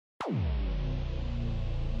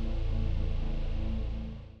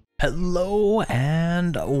Hello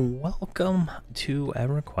and welcome to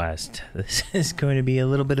Everquest. This is going to be a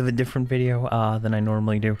little bit of a different video than I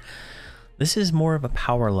normally do. This is more of a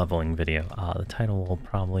power leveling video. The title will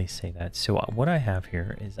probably say that. So what I have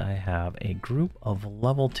here is I have a group of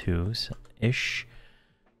level 2s-ish.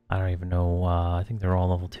 I don't even know. I think they're all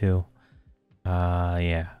level 2.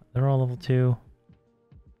 Yeah, they're all level 2.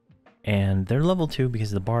 And they're level 2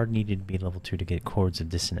 because the bard needed to be level 2 to get chords of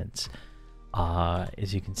dissonance.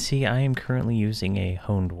 As you can see, I am currently using a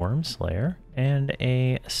Honed Wurmslayer and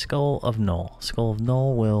a Skull of Null. Skull of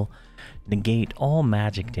Null will negate all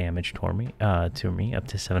magic damage to me up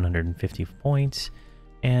to 750 points,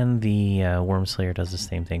 and the Wurmslayer does the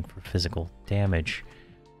same thing for physical damage.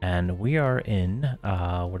 And we are in,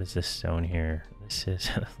 what is this zone here? This is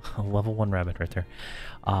a level 1 rabbit right there.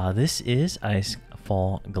 This is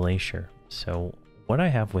Icefall Glacier. So what I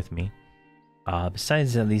have with me,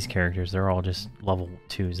 besides these characters, they're all just level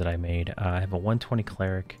 2s that I made. I have a 120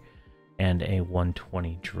 cleric and a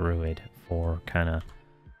 120 druid for kind of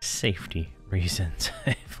safety reasons.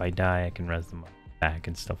 If I die, I can res them back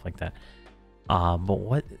and stuff like that. But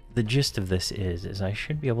what the gist of this is I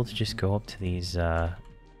should be able to just go up to these.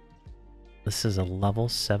 This is a level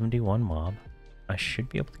 71 mob. I should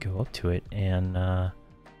be able to go up to it and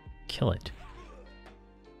kill it.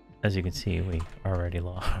 As you can see, we already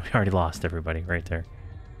lost everybody right there.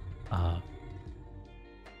 Let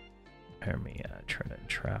me try to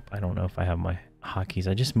trap. I don't know if I have my hotkeys.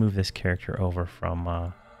 I just moved this character over from.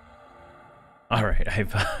 All right,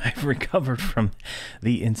 I've recovered from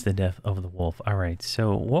the instant death of the wolf. All right,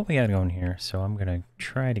 so what we got going here? So I'm gonna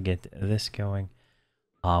try to get this going.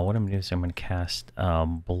 What I'm gonna do is I'm gonna cast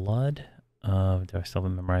blood of. Do I still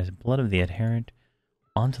have it memorized? Blood of the adherent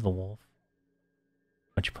onto the wolf,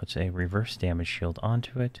 which puts a reverse damage shield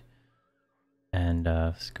onto it. And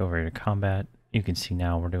let's go over to combat. You can see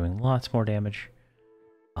now we're doing lots more damage,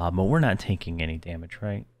 but we're not taking any damage,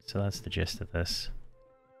 right? So that's the gist of this.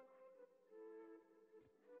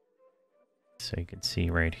 So you can see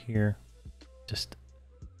right here, just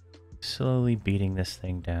slowly beating this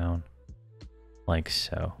thing down like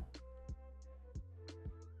so.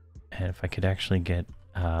 And if I could actually get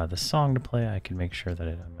the song to play, I can make sure that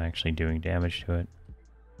I'm actually doing damage to it.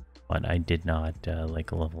 But I did not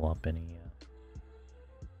like level up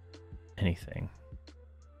anything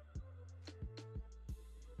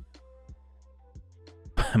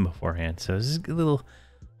beforehand. So this is a little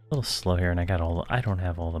slow here, and I don't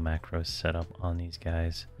have all the macros set up on these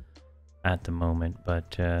guys at the moment.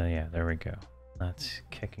 But yeah, there we go. That's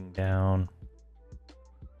kicking down.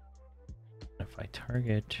 If I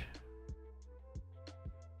target,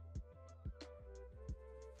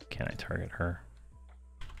 can I target her?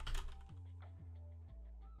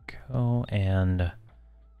 And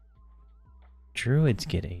druids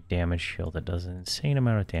get a damage shield that does an insane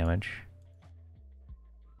amount of damage.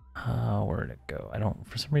 Where did it go? I don't,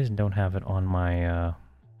 for some reason, don't have it on my. I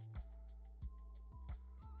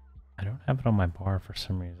don't have it on my bar for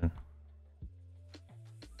some reason.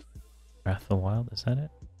 Wrath of the Wild, is that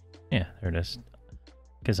it? Yeah, there it is.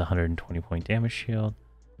 Gives a 120 point damage shield.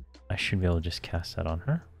 I should be able to just cast that on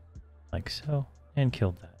her, like so, and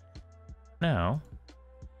killed that. Now.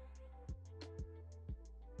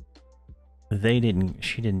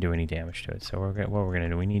 She didn't do any damage to it, so what we're gonna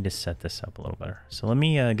do, we need to set this up a little better. So let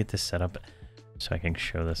me get this set up so I can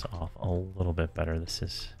show this off a little bit better.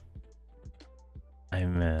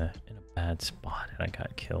 I'm in a bad spot and I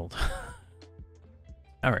got killed.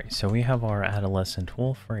 All right, so we have our adolescent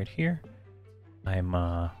wolf right here. I'm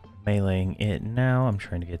meleeing it now. I'm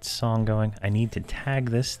trying to get song going. I need to tag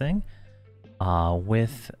this thing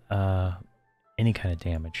with any kind of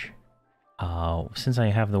damage. Since I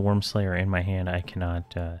have the Wurmslayer in my hand, I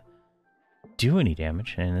cannot do any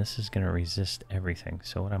damage, and this is going to resist everything.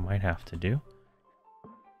 So what I might have to do,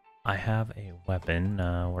 I have a weapon,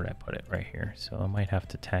 where did I put it? Right here. So I might have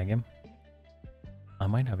to tag him. I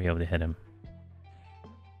might not be able to hit him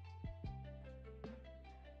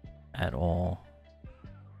at all.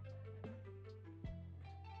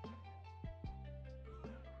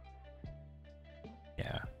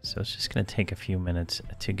 Yeah, so it's just going to take a few minutes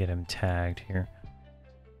to get him tagged here.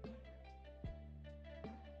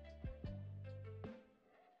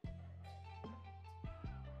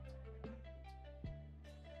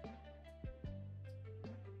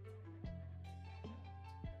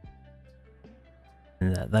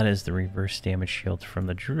 And that is the reverse damage shield from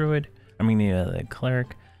the druid. I mean the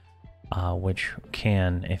cleric, which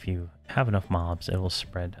can, if you have enough mobs, it will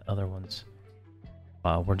spread other ones.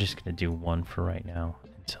 We're just gonna do one for right now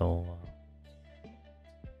until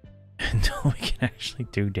until we can actually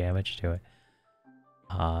do damage to it.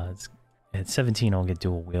 At 17, I'll get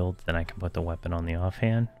dual wield, then I can put the weapon on the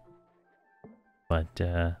offhand. But,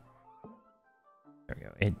 there we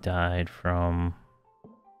go. It died from...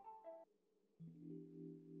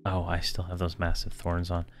 Oh, I still have those massive thorns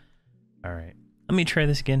on. Alright. Let me try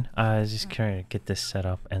this again. Just trying to get this set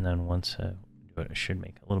up, and then once I do it, it should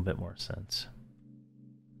make a little bit more sense.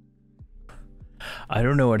 I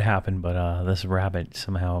don't know what happened, but this rabbit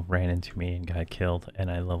somehow ran into me and got killed, and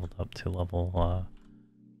I leveled up to level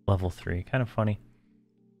 3. Kind of funny.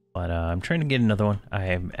 But I'm trying to get another one. I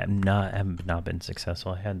have not been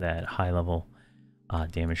successful. I had that high level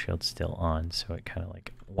damage shield still on, so it kind of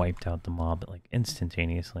like wiped out the mob like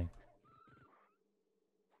instantaneously.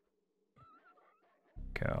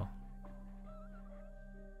 Go.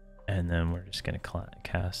 And then we're just gonna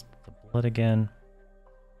cast the blood again.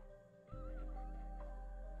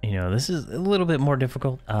 You know, this is a little bit more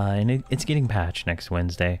difficult, and it's getting patched next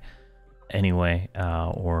Wednesday anyway,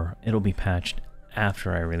 or it'll be patched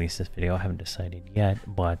after I release this video. I haven't decided yet,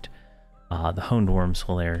 but the Honed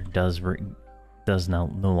Wurmslayer does no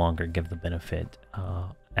longer give the benefit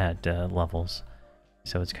at levels.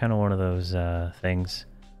 So it's kind of one of those things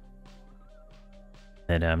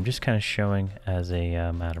that I'm just kind of showing as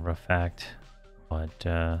a matter of fact,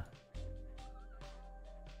 but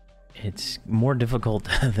it's more difficult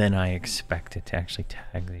than I expected to actually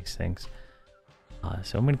tag these things.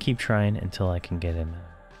 So I'm going to keep trying until I can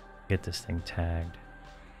get this thing tagged.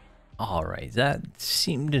 Alright, that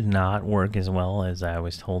seemed to not work as well as I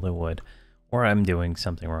was told it would. Or I'm doing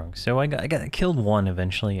something wrong. So I got killed one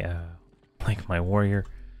eventually, like my warrior.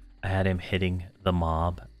 I had him hitting the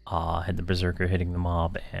mob. I had the berserker hitting the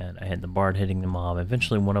mob, and I had the bard hitting the mob.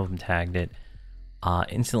 Eventually one of them tagged it.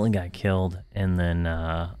 Instantly got killed, and then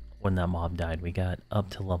when that mob died, we got up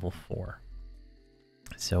to level 4.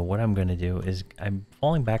 So what I'm going to do is I'm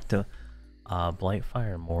falling back to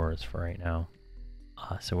Blightfire Moors for right now.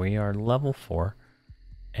 So we are level 4,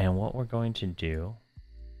 and what we're going to do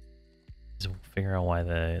is we'll figure out why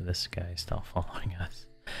this guy stopped following us.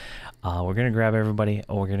 We're going to grab everybody.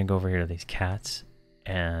 We're going to go over here to these cats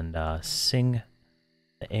and sing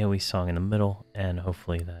the AoE song in the middle, and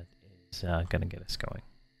hopefully that is going to get us going.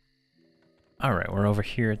 Alright, we're over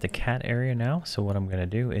here at the cat area now, so what I'm going to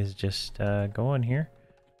do is just go in here,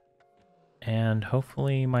 and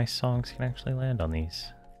hopefully my songs can actually land on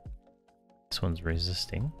these. This one's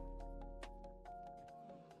resisting.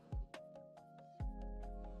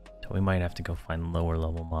 So we might have to go find lower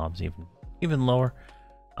level mobs, even lower.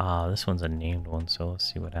 This one's a named one, so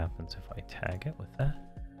let's see what happens if I tag it with that.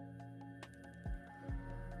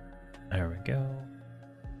 There we go.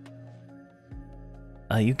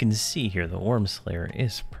 You can see here the Wurmslayer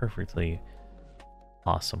is perfectly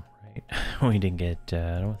awesome, right? We didn't get,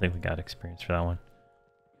 I don't think we got experience for that one.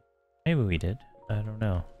 Maybe we did, I don't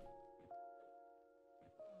know.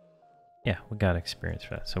 Yeah, we got experience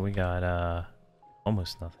for that, so we got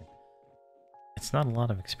almost nothing. It's not a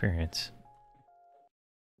lot of experience.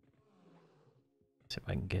 See if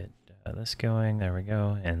I can get this going, there we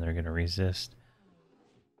go, and they're going to resist.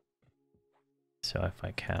 So if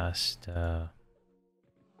I cast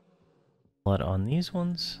blood on these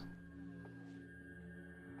ones,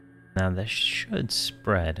 now this should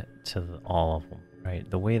spread to all of them, right?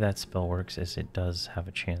 The way that spell works is it does have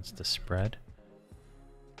a chance to spread.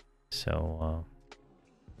 So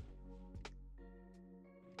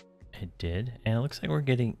it did, and it looks like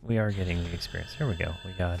we are getting the experience. There we go.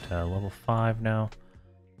 We got level 5 now.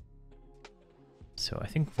 So I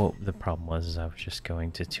think what the problem was is I was just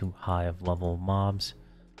going to too high of level mobs.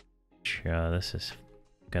 Which, this is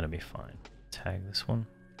gonna be fine. Tag this one.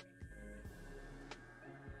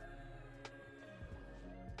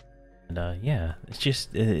 And yeah, it's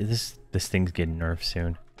just this thing's getting nerfed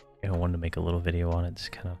soon. I wanted to make a little video on it,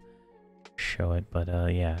 just kind of show it, but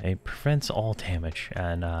yeah, it prevents all damage,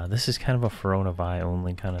 and this is kind of a Verant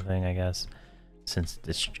only kind of thing, I guess, since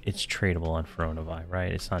it's tradable on Verant,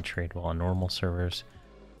 right? It's not tradable on normal servers,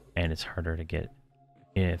 and it's harder to get.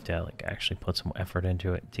 You have to like actually put some effort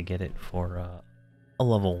into it to get it for a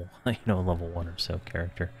level, level 1 or so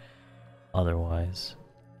character. Otherwise,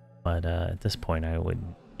 but at this point, I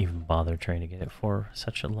wouldn't even bother trying to get it for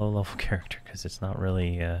such a low level character because it's not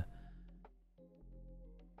really.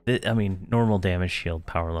 I mean, normal damage shield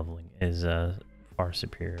power leveling is far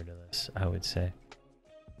superior to this, I would say.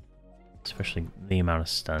 Especially the amount of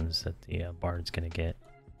stuns that the bard's gonna get.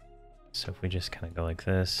 So if we just kind of go like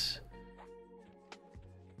this.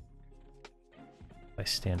 If I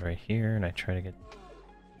stand right here and I try to get...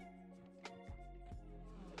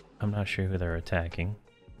 I'm not sure who they're attacking.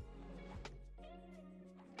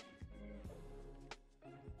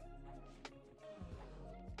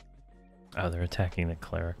 Oh, they're attacking the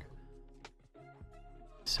cleric.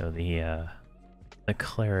 So the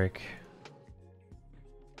cleric.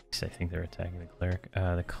 I think they're attacking the cleric.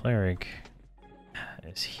 The cleric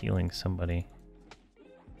is healing somebody.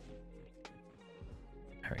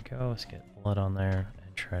 There we go. Let's get blood on there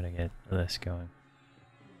and try to get this going.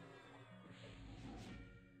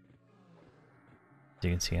 As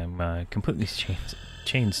you can see, I'm completely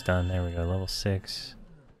chains done. There we go. Level 6.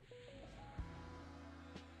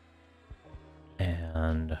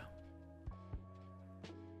 And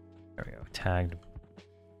there we go. Tagged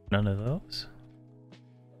none of those.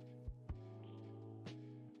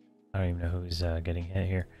 I don't even know who's getting hit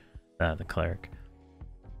here. The cleric.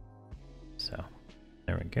 So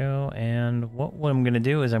there we go. And what I'm going to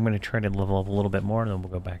do is I'm going to try to level up a little bit more, and then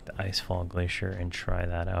we'll go back to Icefall Glacier and try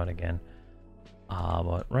that out again.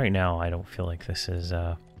 But right now I don't feel like this is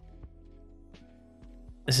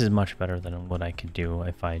much better than what I could do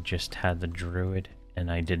if I just had the druid and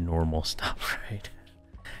I did normal stuff, right?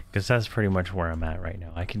 Because that's pretty much where I'm at right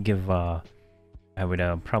now. I could give I would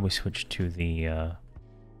probably switch to the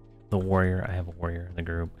warrior. I have a warrior in the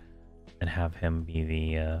group, and have him be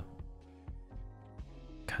the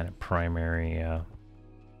kind of primary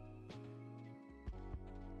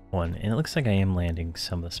one. And it looks like I am landing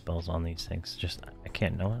some of the spells on these things. Just I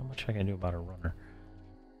can't know how much I can do about a runner.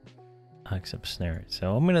 Except snare.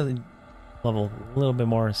 So I'm gonna level a little bit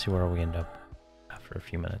more and see where we end up after a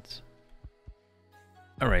few minutes.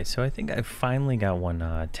 Alright, so I think I finally got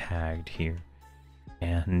one tagged here.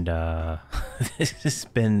 And this has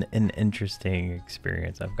been an interesting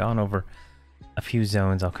experience. I've gone over a few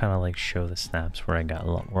zones. I'll kind of like show the snaps where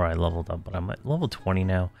I leveled up, but I'm at level 20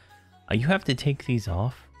 now. You have to take these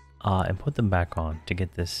off and put them back on to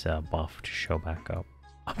get this buff to show back up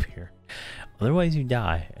here. Otherwise you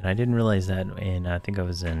die, and I didn't realize that. And I think I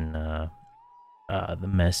was in the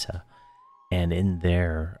Mesa, and in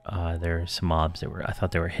there there are some mobs that I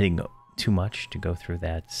thought they were hitting too much to go through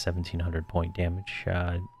that 1700 point damage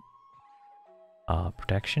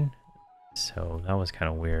protection. So that was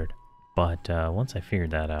kind of weird. But once I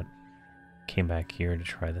figured that out, came back here to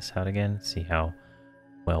try this out again, see how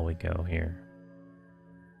well we go here.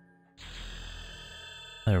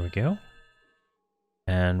 There we go.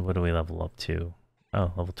 And what do we level up to?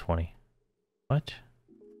 Oh, level 20. What?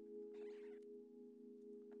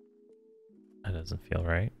 That doesn't feel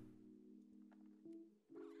right.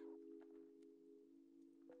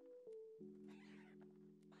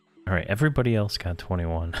 Alright, everybody else got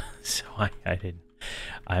 21, so I didn't.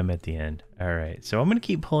 I'm at the end. Alright, so I'm going to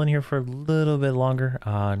keep pulling here for a little bit longer.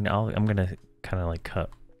 I'm going to kind of like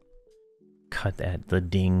cut at the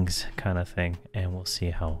dings kind of thing, and we'll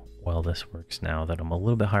see how well this works now that I'm a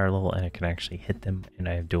little bit higher level and I can actually hit them and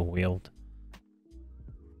I have dual wield.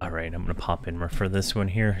 Alright, I'm going to pop in for this one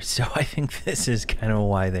here. So I think this is kind of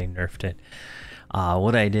why they nerfed it.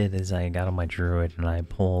 What I did is I got on my druid and I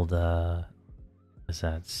pulled, was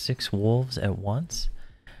that 6 wolves at once?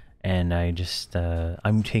 And I just,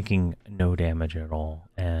 I'm taking no damage at all.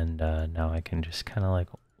 And now I can just kind of like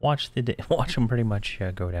watch them pretty much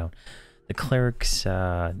go down. The cleric's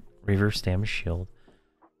reverse damage shield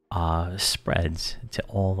spreads to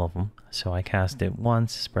all of them. So I cast it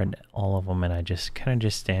once, spread all of them, and I just kind of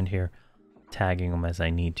just stand here tagging them as I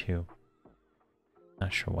need to.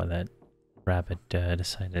 Not sure why that rabbit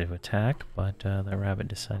decided to attack, but that rabbit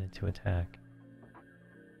decided to attack.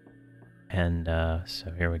 And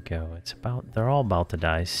so here we go. They're all about to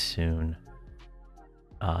die soon.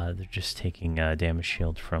 They're just taking damage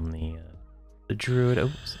shield from the druid.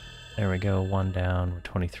 Oops, there we go. One down. We're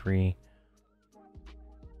 23.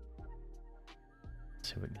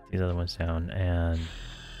 So we can get these other ones down, and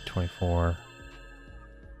 24.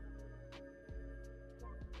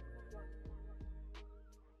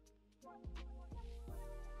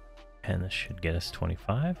 And this should get us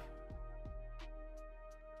 25.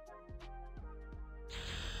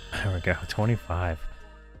 There we go, 25.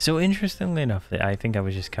 So interestingly enough, I think I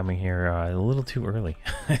was just coming here a little too early.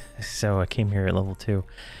 So I came here at level 2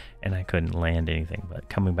 and I couldn't land anything, but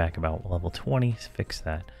coming back about level 20 fixed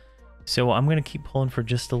that. So I'm going to keep pulling for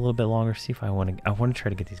just a little bit longer, see if I want to try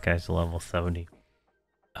to get these guys to level 70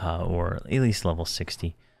 or at least level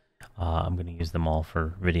 60. I'm going to use them all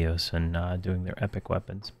for videos and doing their epic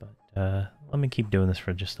weapons, but let me keep doing this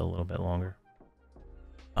for just a little bit longer.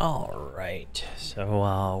 Alright,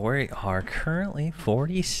 so we are currently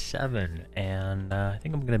 47, and I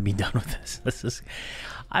think I'm gonna be done with this. This is,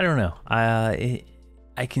 I don't know,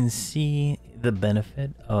 I can see the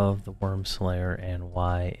benefit of the Wurmslayer and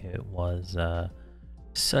why it was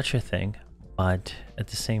such a thing, but at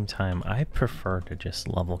the same time I prefer to just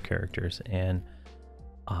level characters, and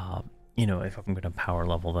you know, if I'm going to power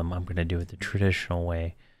level them, I'm going to do it the traditional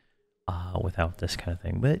way without this kind of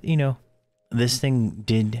thing. But, you know, this thing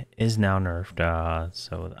is now nerfed,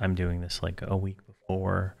 so I'm doing this like a week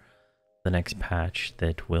before the next patch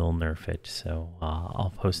that will nerf it. So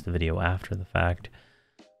I'll post the video after the fact.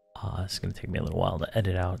 It's going to take me a little while to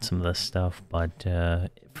edit out some of this stuff, but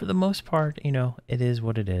for the most part, you know, it is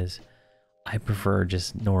what it is. I prefer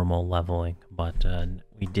just normal leveling, but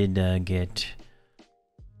we did get,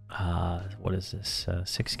 what is this,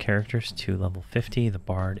 6 characters to level 50. The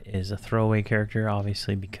Bard is a throwaway character,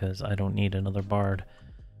 obviously, because I don't need another Bard.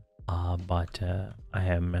 But I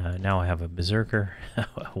am now I have a Berserker, a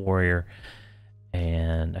Warrior,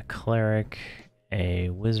 and a Cleric, a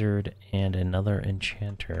Wizard, and another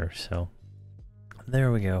Enchanter. So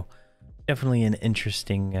there we go. Definitely an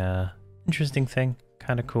interesting thing.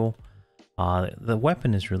 Kind of cool. The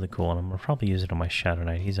weapon is really cool, and I'm gonna probably use it on my Shadow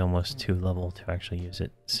Knight. He's almost 2 level to actually use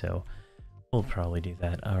it, so we'll probably do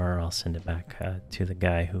that, or I'll send it back to the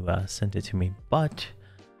guy who sent it to me. But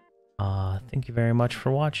thank you very much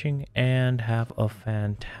for watching, and have a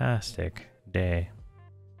fantastic day.